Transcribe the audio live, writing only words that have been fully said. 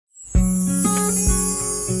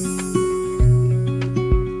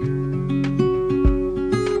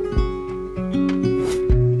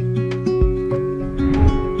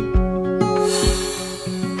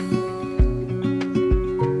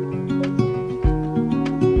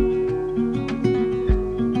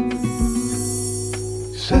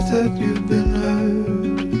that you've been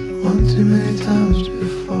hurt one too many times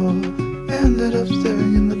before. Ended up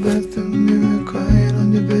staring in the bathroom mirror, crying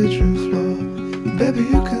on your bedroom floor. Baby,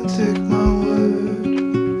 you can take my word,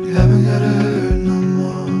 you haven't gotta hurt no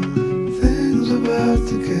more. Things about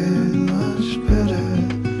to get much better.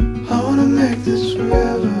 I wanna make this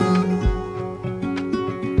forever.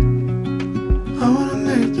 I wanna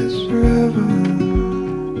make this forever.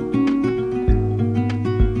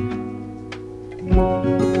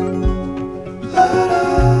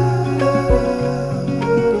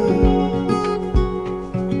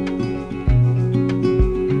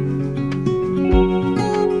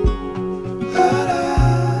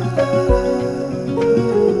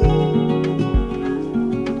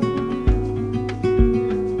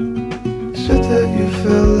 Said that you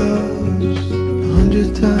felt lost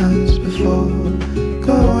 100 times before,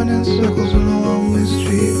 going in circles with no one